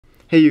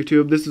Hey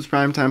YouTube, this is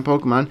Primetime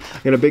Pokemon.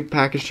 I got a big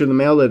package through the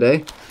mail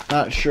today.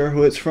 Not sure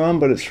who it's from,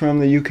 but it's from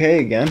the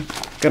UK again.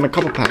 Got a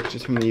couple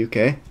packages from the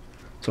UK.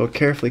 So I'll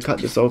carefully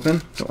cut this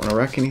open. Don't want to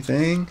wreck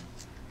anything.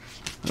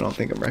 I don't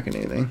think I'm wrecking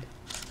anything.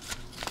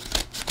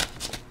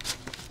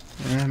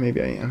 Yeah,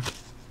 maybe I am.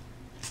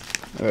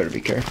 I better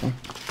be careful.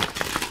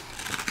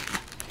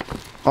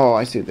 Oh,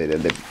 I see what they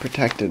did. They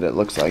protected it,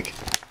 looks like.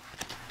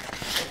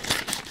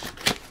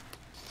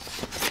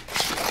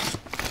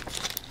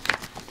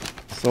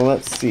 So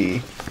let's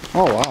see.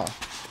 Oh wow.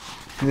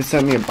 They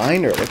sent me a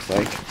binder, it looks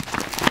like.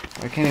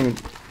 I can't even.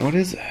 What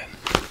is that?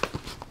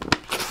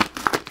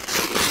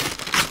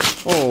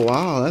 Oh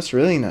wow, that's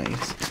really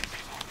nice.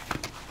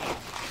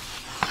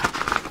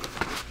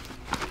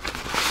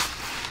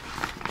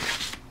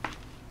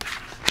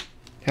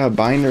 Got a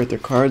binder with their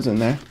cards in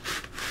there.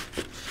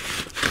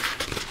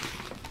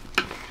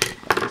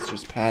 It's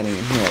just padding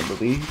in here, I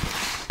believe.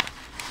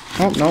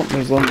 Oh, nope,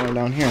 there's a little more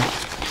down here.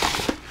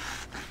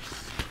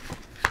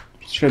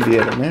 Should be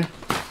it in there.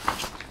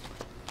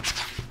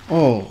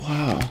 Oh,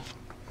 wow.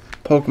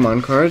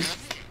 Pokemon cards.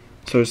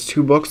 So there's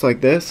 2 books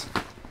like this.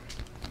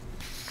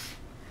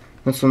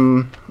 And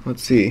some,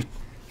 let's see. You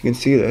can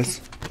see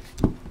this.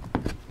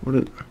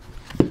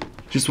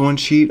 Just 1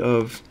 sheet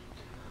of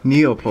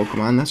Neo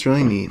Pokemon. That's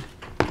really neat.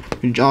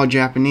 It's all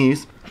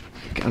Japanese.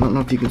 I don't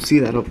know if you can see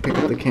that. I'll pick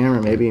up the camera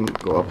maybe and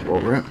go up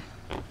over it.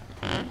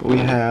 But we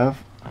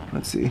have,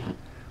 let's see.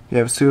 We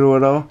have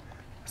Sudowoodo,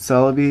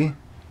 Celebi,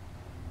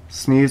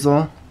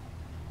 Sneasel,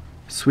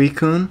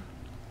 Suicune,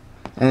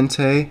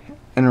 Entei,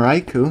 and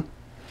Raikou.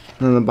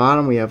 And on the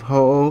bottom we have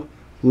Ho-Oh,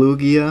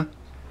 Lugia,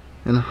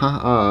 and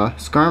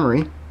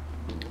Skarmory.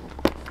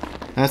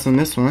 That's in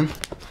this one.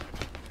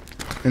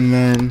 And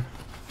then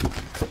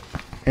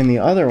in the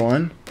other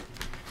one,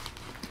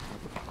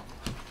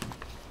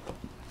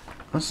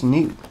 what's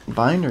neat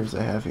binders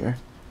they have here.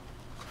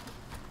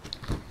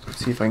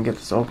 Let's see if I can get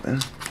this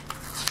open.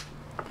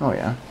 Oh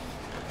yeah.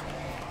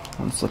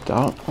 One slipped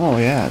out. Oh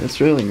yeah,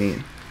 that's really neat.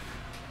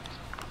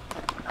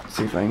 Let's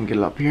see if I can get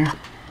it up here.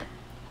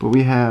 But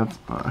we have,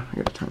 I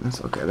gotta turn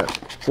this. Okay,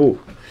 that. Oh.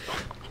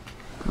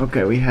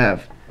 Okay, we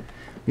have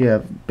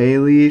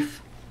Bayleaf.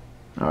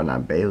 Oh,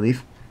 not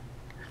Bayleaf.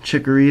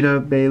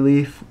 Chikorita,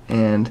 Bayleaf,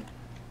 and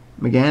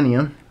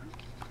Meganium.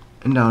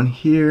 And down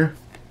here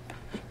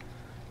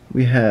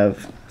we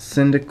have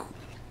Cyndaquil.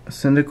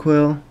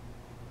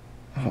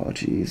 Oh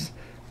jeez.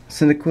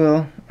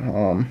 Cyndaquil.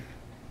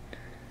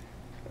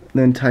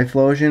 Then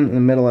Typhlosion in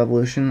the middle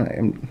evolution.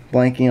 I'm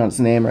blanking on its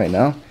name right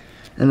now.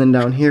 And then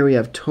down here we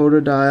have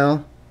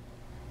Totodile,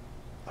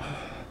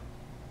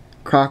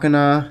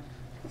 Croconaw,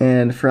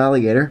 and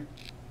Feraligatr.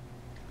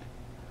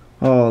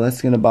 Oh,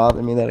 that's gonna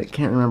bother me that I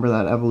can't remember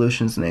that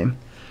evolution's name.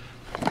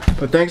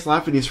 But thanks a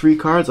lot for these free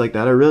cards like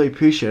that. I really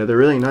appreciate it. They're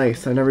really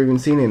nice. I've never even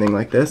seen anything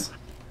like this.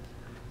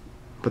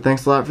 But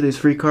thanks a lot for these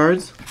free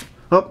cards.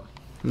 Oh,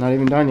 I'm not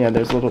even done yet.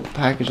 There's a little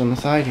package on the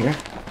side here.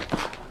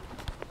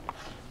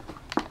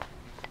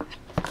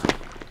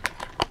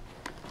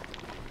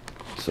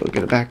 So we'll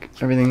get it back,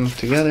 everything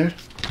together.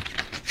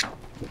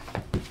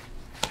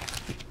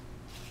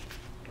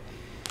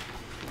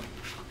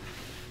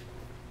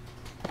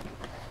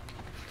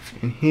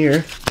 And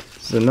here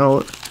is a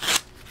note.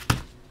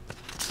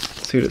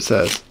 Let's see what it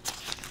says.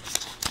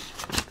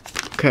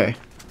 Okay.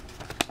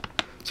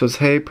 So it's,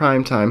 hey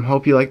Primetime,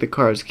 hope you like the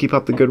cards. Keep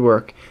up the good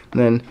work.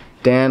 And then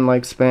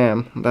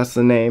DanLikesSpam. That's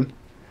the name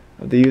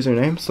of the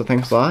username. So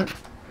thanks a lot.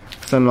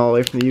 Sending all the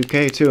way from the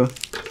UK too.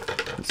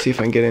 Let's see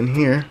if I can get in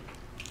here.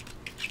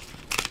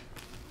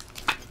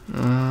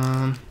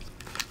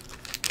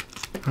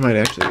 I might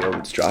actually be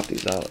able to drop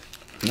these out.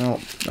 No.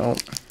 Oh,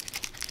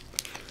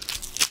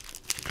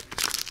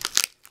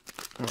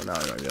 now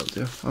I might be able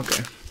to.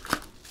 Okay.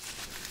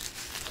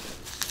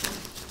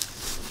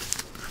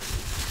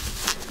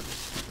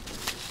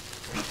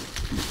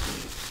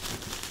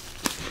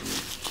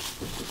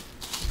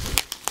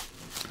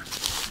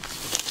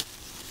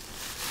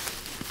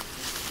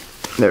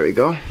 There we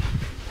go.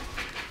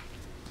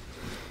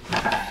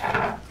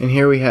 And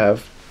here we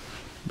have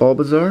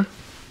Bulbasaur,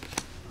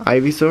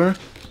 Ivysaur,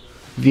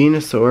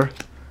 Venusaur,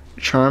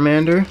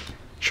 Charmander,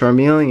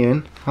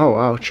 Charmeleon, oh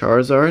wow,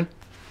 Charizard,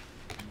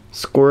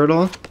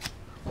 Squirtle,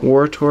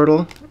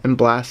 Wartortle, and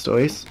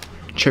Blastoise,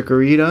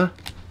 Chikorita,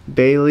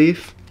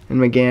 Bayleaf,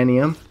 and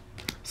Meganium,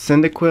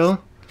 Cyndaquil,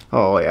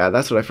 oh yeah,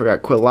 that's what I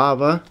forgot,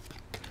 Quilava,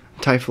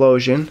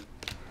 Typhlosion,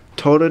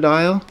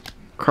 Totodile,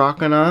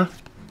 Croconaw,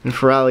 and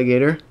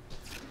Feraligatr,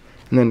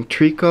 and then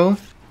Trico,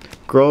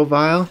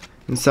 Grovyle,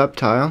 and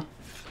Sceptile,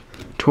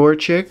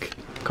 Torchic,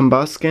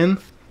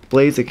 Combuskin,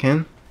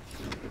 Blaziken,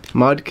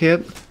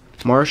 Mudkip,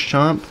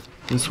 Marshtomp,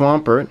 and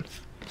Swampert,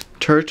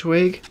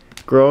 Turtwig,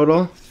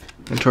 Grotle,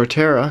 and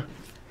Torterra,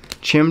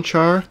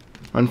 Chimchar,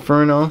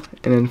 Inferno,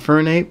 and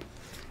Infernape,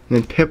 and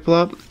then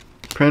Piplup,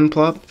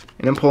 Prinplup,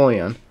 and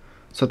Empoleon.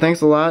 So thanks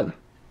a lot.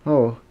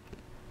 Oh,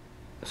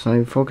 it's not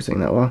even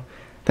focusing that well.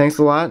 Thanks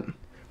a lot for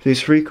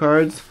these free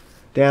cards.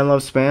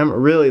 DanLikesSpam. I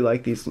really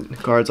like these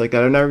cards like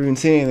that. I've never even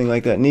seen anything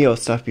like that Neo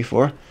stuff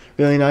before.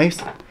 Really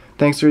nice.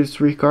 thanks for these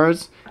free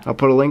cards. I'll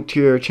put a link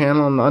to your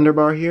channel in the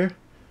underbar here.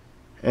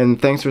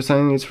 And thanks for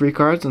sending these free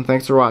cards, and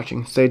thanks for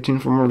watching. Stay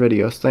tuned for more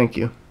videos. Thank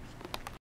you.